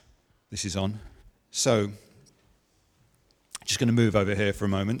This is on. So, just going to move over here for a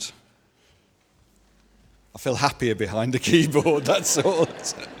moment. I feel happier behind the keyboard, that's all.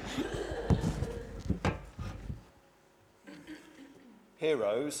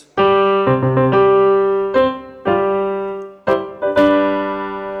 Heroes.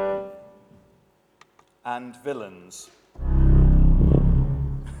 And villains.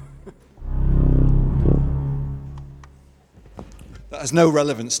 That has no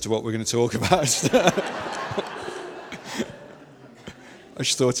relevance to what we're going to talk about. I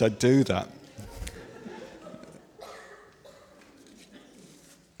just thought I'd do that.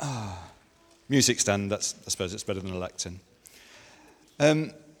 Music stand, I suppose it's better than a lectern.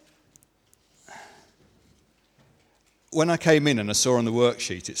 When I came in and I saw on the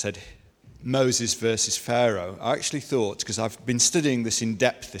worksheet it said Moses versus Pharaoh, I actually thought, because I've been studying this in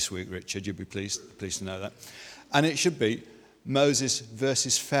depth this week, Richard, you'll be pleased to know that, and it should be Moses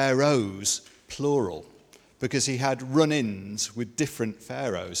versus Pharaohs, plural, because he had run-ins with different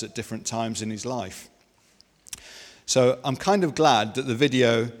pharaohs at different times in his life. So I'm kind of glad that the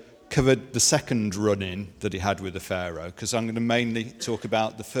video covered the second run-in that he had with the pharaoh, because I'm going to mainly talk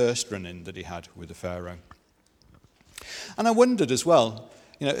about the first run-in that he had with the pharaoh. And I wondered as well,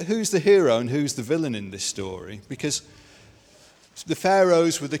 who's the hero and who's the villain in this story? Because the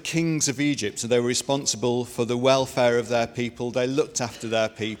pharaohs were the kings of Egypt, so they were responsible for the welfare of their people. They looked after their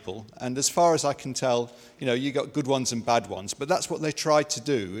people. And as far as I can tell, you got good ones and bad ones. But that's what they tried to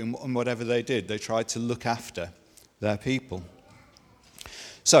do in whatever they did. They tried to look after their people.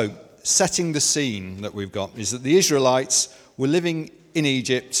 So, setting the scene that we've got is that the Israelites were living in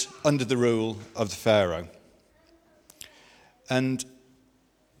Egypt under the rule of the Pharaoh. And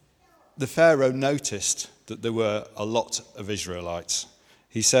the Pharaoh noticed that there were a lot of Israelites.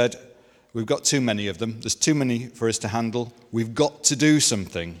 He said, we've got too many of them. There's too many for us to handle. We've got to do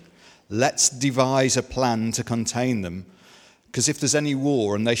something. Let's devise a plan to contain them. Because if there's any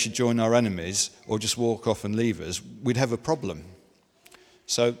war and they should join our enemies or just walk off and leave us, we'd have a problem.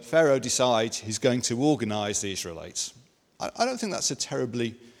 So Pharaoh decides he's going to organise the Israelites. I don't think that's a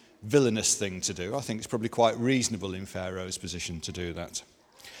terribly villainous thing to do. I think it's probably quite reasonable in Pharaoh's position to do that.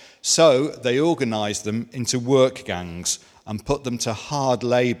 So they organised them into work gangs and put them to hard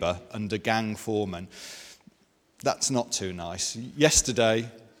labour under gang foremen. That's not too nice. Yesterday,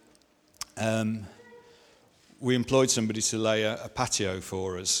 we employed somebody to lay a patio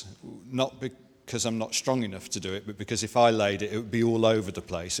for us, not because I'm not strong enough to do it, but because if I laid it, it would be all over the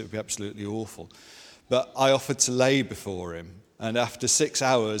place. It would be absolutely awful. But I offered to labour for him. And after 6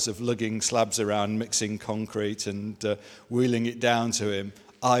 hours of lugging slabs around, mixing concrete and wheeling it down to him,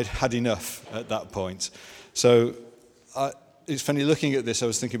 I'd had enough at that point. So it's funny looking at this, I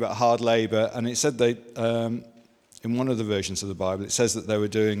was thinking about hard labour, and it said they, in one of the versions of the Bible, it says that they were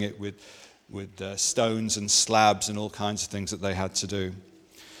doing it with stones and slabs and all kinds of things that they had to do.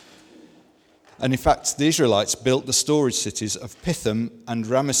 And in fact, the Israelites built the storage cities of Pithom and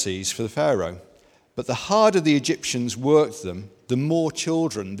Ramesses for the Pharaoh. But the harder the Egyptians worked them, the more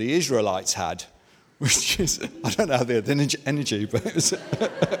children the Israelites had. Which is, I don't know how they had the energy, but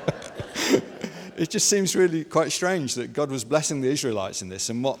it just seems really quite strange that God was blessing the Israelites in this,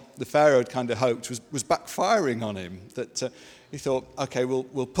 and what the Pharaoh had kind of hoped was backfiring on him. That he thought, okay,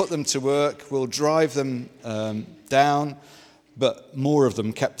 we'll put them to work, we'll drive them down, but more of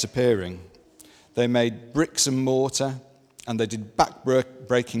them kept appearing. They made bricks and mortar, and they did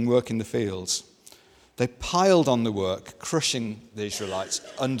back-breaking work in the fields. They piled on the work, crushing the Israelites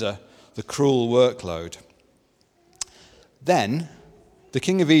under the cruel workload. Then the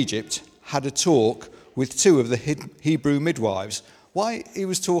king of Egypt had a talk with two of the Hebrew midwives. Why he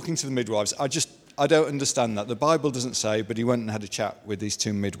was talking to the midwives, I don't understand that. The Bible doesn't say, but he went and had a chat with these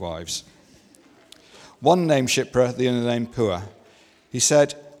two midwives. One named Shiphrah, the other named Puah. He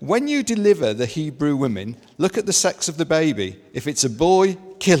said, when you deliver the Hebrew women, look at the sex of the baby. If it's a boy,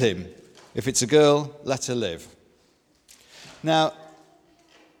 kill him. If it's a girl, let her live. Now,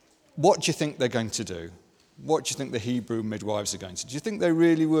 what do you think they're going to do? What do you think the Hebrew midwives are going to do? Do you think they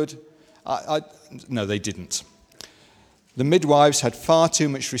really would? No, they didn't. The midwives had far too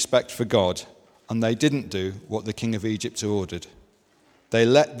much respect for God, and they didn't do what the king of Egypt ordered. They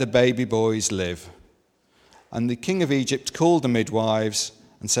let the baby boys live. And the king of Egypt called the midwives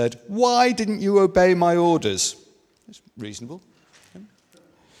and said, why didn't you obey my orders? It's reasonable.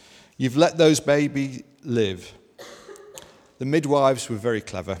 You've let those babies live. The midwives were very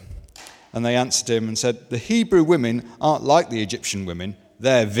clever. And they answered him and said, the Hebrew women aren't like the Egyptian women.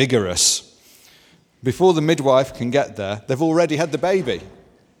 They're vigorous. Before the midwife can get there, they've already had the baby.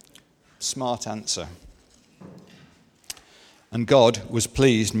 Smart answer. and God was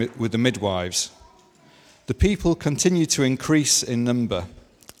pleased with the midwives. The people continued to increase in number,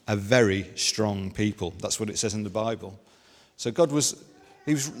 a very strong people. That's what it says in the Bible. So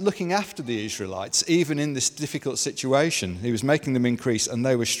he was looking after the Israelites, even in this difficult situation. He was making them increase, and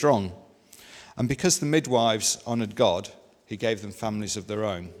they were strong. And because the midwives honoured God, he gave them families of their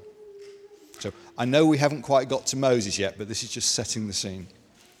own. So I know we haven't quite got to Moses yet, but this is just setting the scene.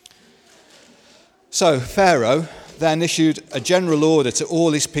 So Pharaoh then issued a general order to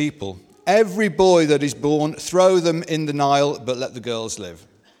all his people. Every boy that is born, throw them in the Nile, but let the girls live.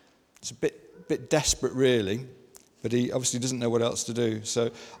 It's a bit desperate, really, but he obviously doesn't know what else to do.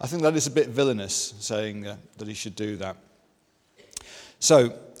 So I think that is a bit villainous, saying that he should do that.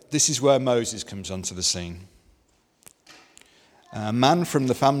 So this is where Moses comes onto the scene. A man from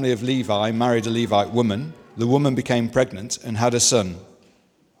the family of Levi married a Levite woman. The woman became pregnant and had a son.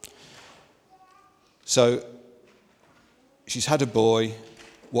 So she's had a boy.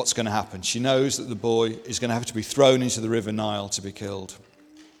 What's going to happen? She knows that the boy is going to have to be thrown into the river Nile to be killed.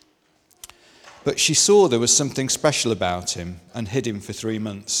 But she saw there was something special about him and hid him for 3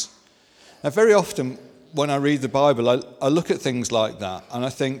 months. Now, very often when I read the Bible, I look at things like that and I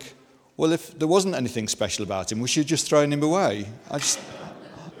think, well, if there wasn't anything special about him, we should just throw him away.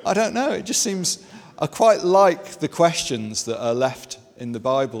 I don't know. It just seems, I quite like the questions that are left in the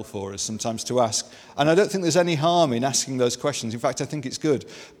Bible for us sometimes to ask. And I don't think there's any harm in asking those questions. In fact, I think it's good.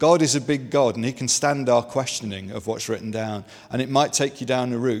 God is a big God, and he can stand our questioning of what's written down. And it might take you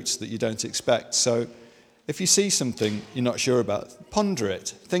down a route that you don't expect. So if you see something you're not sure about, ponder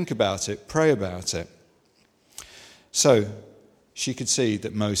it, think about it, pray about it. So she could see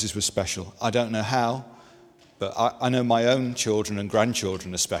that Moses was special. I don't know how, but I know my own children and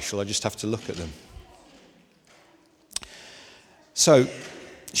grandchildren are special. I just have to look at them. So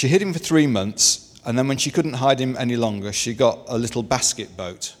she hid him for 3 months, and then when she couldn't hide him any longer, she got a little basket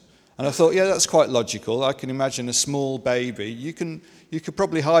boat. And I thought, yeah, that's quite logical. I can imagine a small baby. You could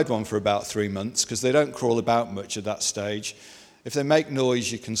probably hide one for about 3 months because they don't crawl about much at that stage. If they make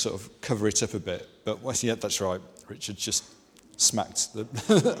noise, you can sort of cover it up a bit. But well, yeah, that's right. Richard just smacked the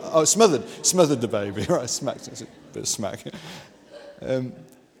smothered the baby. Right, smacked it. A bit of smack.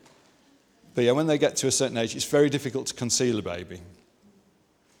 But yeah, when they get to a certain age, it's very difficult to conceal a baby.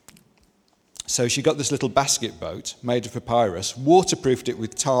 So she got this little basket boat made of papyrus, waterproofed it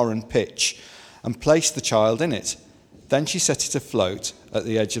with tar and pitch, and placed the child in it. Then she set it afloat at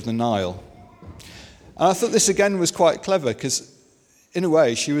the edge of the Nile. And I thought this again was quite clever, because in a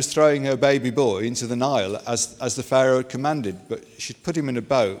way she was throwing her baby boy into the Nile as the Pharaoh had commanded, but she'd put him in a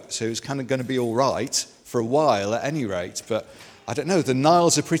boat, so he was kind of going to be all right for a while at any rate. But I don't know, the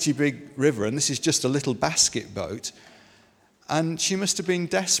Nile's a pretty big river, and this is just a little basket boat. And she must have been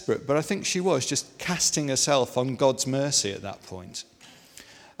desperate, but I think she was just casting herself on God's mercy at that point.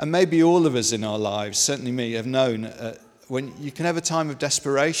 And maybe all of us in our lives, certainly me, have known when you can have a time of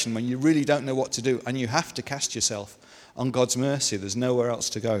desperation, when you really don't know what to do, and you have to cast yourself on God's mercy. There's nowhere else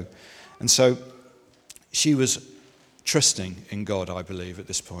to go. And so she was trusting in God, I believe, at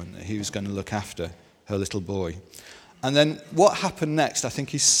this point, that he was going to look after her little boy. And then what happened next, I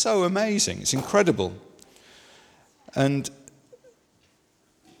think, is so amazing. It's incredible. And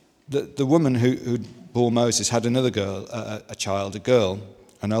the woman who bore Moses had another girl, a child, a girl,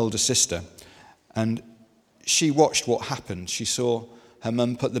 an older sister. And she watched what happened. She saw her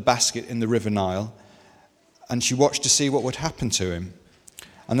mum put the basket in the river Nile, and she watched to see what would happen to him.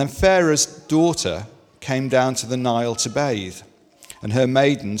 And then Pharaoh's daughter came down to the Nile to bathe, and her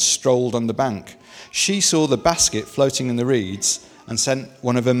maidens strolled on the bank. She saw the basket floating in the reeds and sent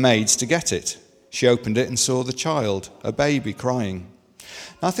one of her maids to get it. She opened it and saw the child, a baby, crying.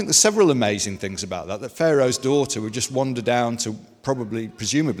 Now, I think there's several amazing things about that Pharaoh's daughter would just wander down to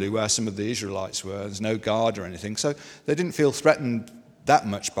presumably where some of the Israelites were. There's no guard or anything, so they didn't feel threatened that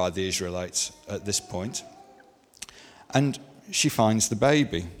much by the Israelites at this point. And she finds the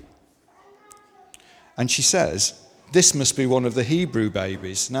baby. And she says, this must be one of the Hebrew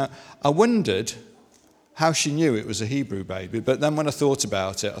babies. Now, I wondered how she knew it was a Hebrew baby, but then when I thought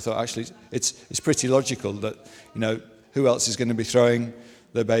about it, I thought actually it's pretty logical that, who else is going to be throwing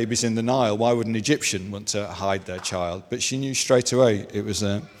their babies in the Nile? Why would an Egyptian want to hide their child? But she knew straight away it was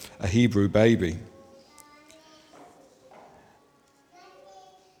a Hebrew baby.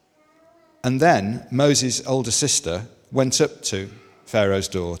 And then Moses' older sister went up to Pharaoh's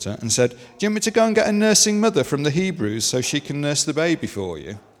daughter and said, do you want me to go and get a nursing mother from the Hebrews so she can nurse the baby for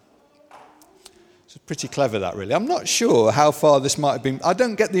you? It's pretty clever, that, really. I'm not sure how far this might have been. I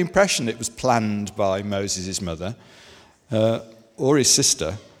don't get the impression it was planned by Moses' mother or his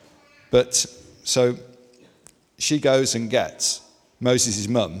sister. But so she goes and gets Moses'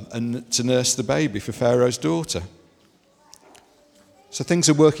 mum and to nurse the baby for Pharaoh's daughter. So things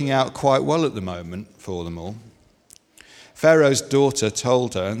are working out quite well at the moment for them all. Pharaoh's daughter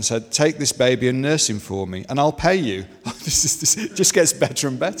told her and said, "Take this baby and nurse him for me, and I'll pay you." This just gets better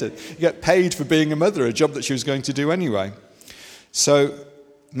and better. You get paid for being a mother, a job that she was going to do anyway. So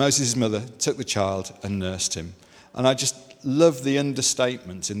Moses' mother took the child and nursed him. And I just love the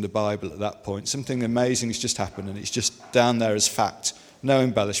understatement in the Bible at that point. Something amazing has just happened, and it's just down there as fact. No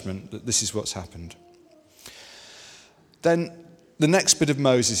embellishment, that this is what's happened. Then the next bit of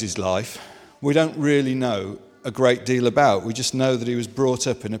Moses' life, we don't really know a great deal about. We just know that he was brought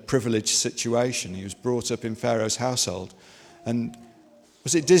up in a privileged situation. He was brought up in Pharaoh's household. And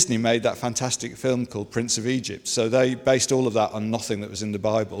was it Disney made that fantastic film called Prince of Egypt? So they based all of that on nothing that was in the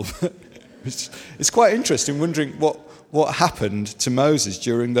Bible. It's quite interesting wondering what happened to Moses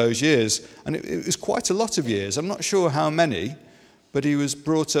during those years. And it was quite a lot of years. I'm not sure how many, but he was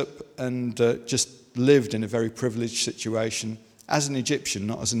brought up and just lived in a very privileged situation as an Egyptian,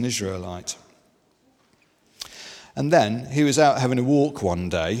 not as an Israelite. And then he was out having a walk one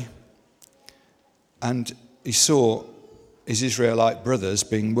day, and he saw his Israelite brothers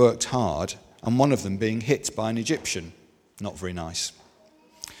being worked hard, and one of them being hit by an Egyptian. Not very nice.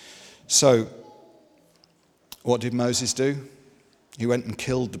 So, what did Moses do? He went and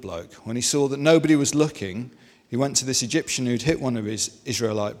killed the bloke. When he saw that nobody was looking, he went to this Egyptian who'd hit one of his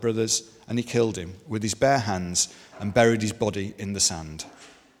Israelite brothers, and he killed him with his bare hands and buried his body in the sand.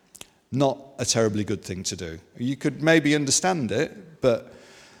 Not a terribly good thing to do. You could maybe understand it, but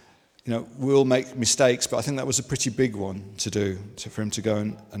we'll make mistakes, but I think that was a pretty big one to do, for him to go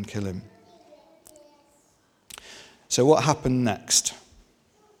and kill him. So what happened next?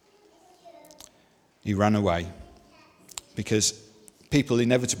 He ran away, because people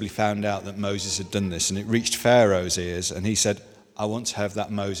inevitably found out that Moses had done this, and it reached Pharaoh's ears, and he said, "I want to have that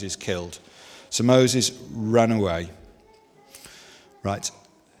Moses killed." So Moses ran away. Right.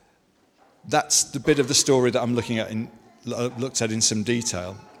 That's the bit of the story that I'm looked at in some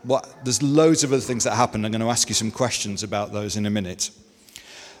detail. There's loads of other things that happened. I'm going to ask you some questions about those in a minute.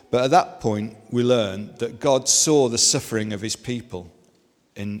 But at that point, we learn that God saw the suffering of his people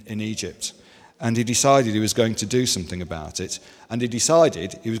in Egypt, and he decided he was going to do something about it, and he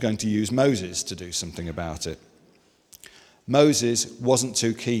decided he was going to use Moses to do something about it. Moses wasn't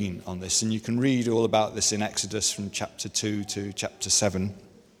too keen on this, and you can read all about this in Exodus from chapter 2 to chapter 7.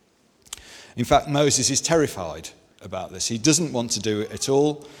 In fact, Moses is terrified about this. He doesn't want to do it at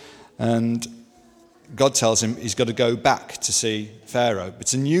all. And God tells him he's got to go back to see Pharaoh.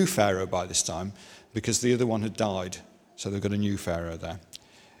 It's a new Pharaoh by this time, because the other one had died. So they've got a new Pharaoh there.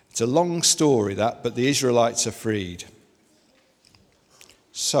 It's a long story, that, but the Israelites are freed.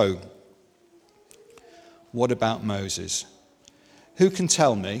 So, what about Moses? Who can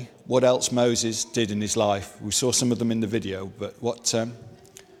tell me what else Moses did in his life? We saw some of them in the video, but what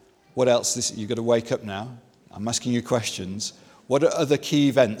else? You've got to wake up now. I'm asking you questions. What are other key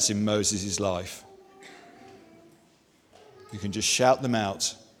events in Moses' life? You can just shout them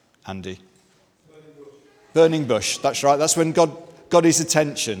out, Andy. Burning bush. That's right. That's when God got his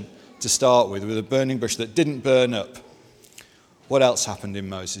attention to start with a burning bush that didn't burn up. What else happened in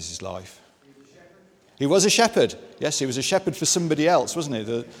Moses' life? He was a shepherd. Yes, he was a shepherd for somebody else, wasn't he?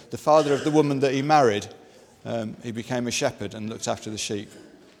 The father of the woman that he married. He became a shepherd and looked after the sheep.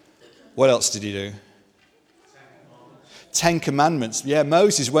 What else did he do? 10 Commandments. Yeah,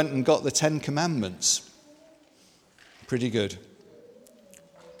 Moses went and got the 10 Commandments. Pretty good.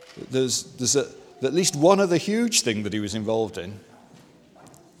 There's at least one other huge thing that he was involved in.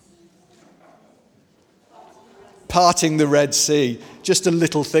 Parting the Red Sea. Just a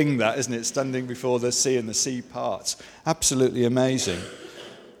little thing that, isn't it? Standing before the sea and the sea parts. Absolutely amazing.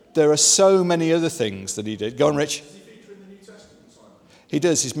 There are so many other things that he did. Go on, Rich. Does he feature in the New Testament, Simon? He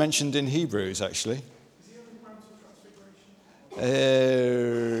does. He's mentioned in Hebrews, actually. Is he on the Mount of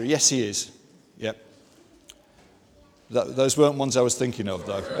Transfiguration? Yes, he is. Yep. Those weren't ones I was thinking of,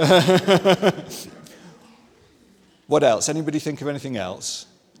 though. What else? Anybody think of anything else?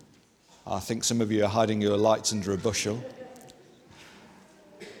 I think some of you are hiding your lights under a bushel.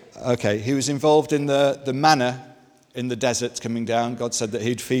 Okay, he was involved in the manna in the desert coming down. God said that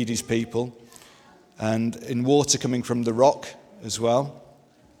he'd feed his people. And in water coming from the rock as well.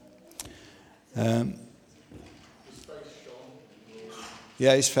 Yeah,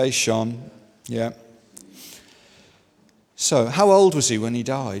 his face shone. Yeah. So, how old was he when he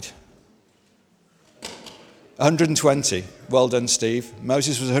died? 120. Well done, Steve.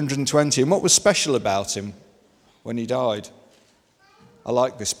 Moses was 120. And what was special about him when he died? I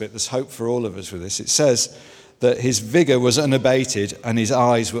like this bit. There's hope for all of us with this. It says that his vigour was unabated and his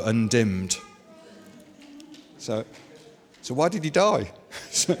eyes were undimmed. So why did he die?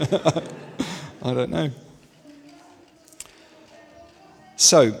 I don't know.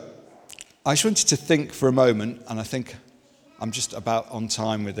 So, I just wanted to think for a moment, and I think I'm just about on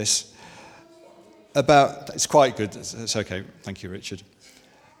time with this, it's quite good, it's okay, thank you, Richard,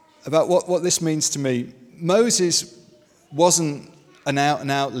 about what this means to me. Moses wasn't an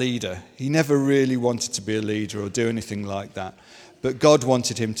out-and-out leader. He never really wanted to be a leader or do anything like that, but God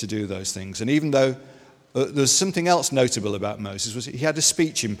wanted him to do those things. And even though there's something else notable about Moses, was he had a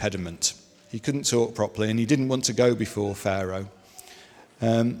speech impediment. He couldn't talk properly, and he didn't want to go before Pharaoh.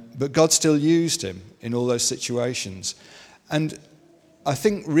 But God still used him in all those situations. And I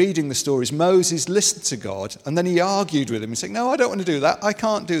think reading the stories, Moses listened to God, and then he argued with him and said, no, I don't want to do that, I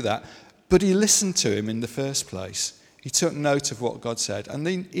can't do that. But he listened to him in the first place. He took note of what God said. And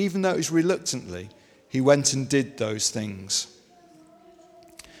then, even though it was reluctantly, he went and did those things.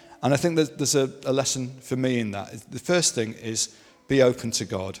 And I think that there's a lesson for me in that. The first thing is be open to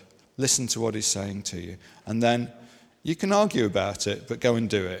God. Listen to what he's saying to you. And then you can argue about it, but go and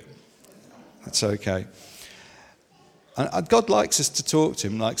do it. That's okay. And God likes us to talk to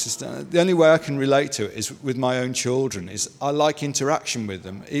him. The only way I can relate to it is with my own children. I like interaction with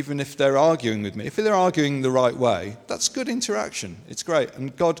them, even if they're arguing with me. If they're arguing the right way, that's good interaction. It's great.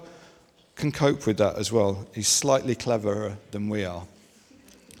 And God can cope with that as well. He's slightly cleverer than we are.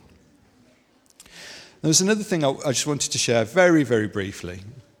 There's another thing I just wanted to share very, very briefly.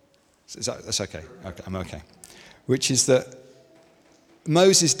 That's okay. I'm okay. Which is that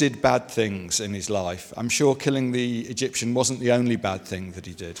Moses did bad things in his life. I'm sure killing the Egyptian wasn't the only bad thing that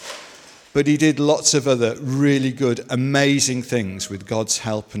he did. But he did lots of other really good, amazing things with God's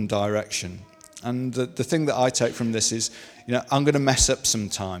help and direction. And the thing that I take from this is, I'm going to mess up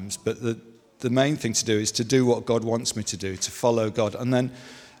sometimes, but the main thing to do is to do what God wants me to do, to follow God. And then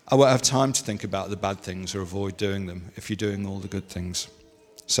I won't have time to think about the bad things or avoid doing them if you're doing all the good things.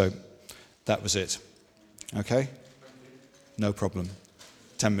 So that was it. Okay? No problem.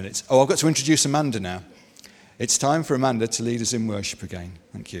 10 minutes. I've got to introduce Amanda now. It's time for Amanda to lead us in worship again.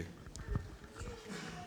 Thank you.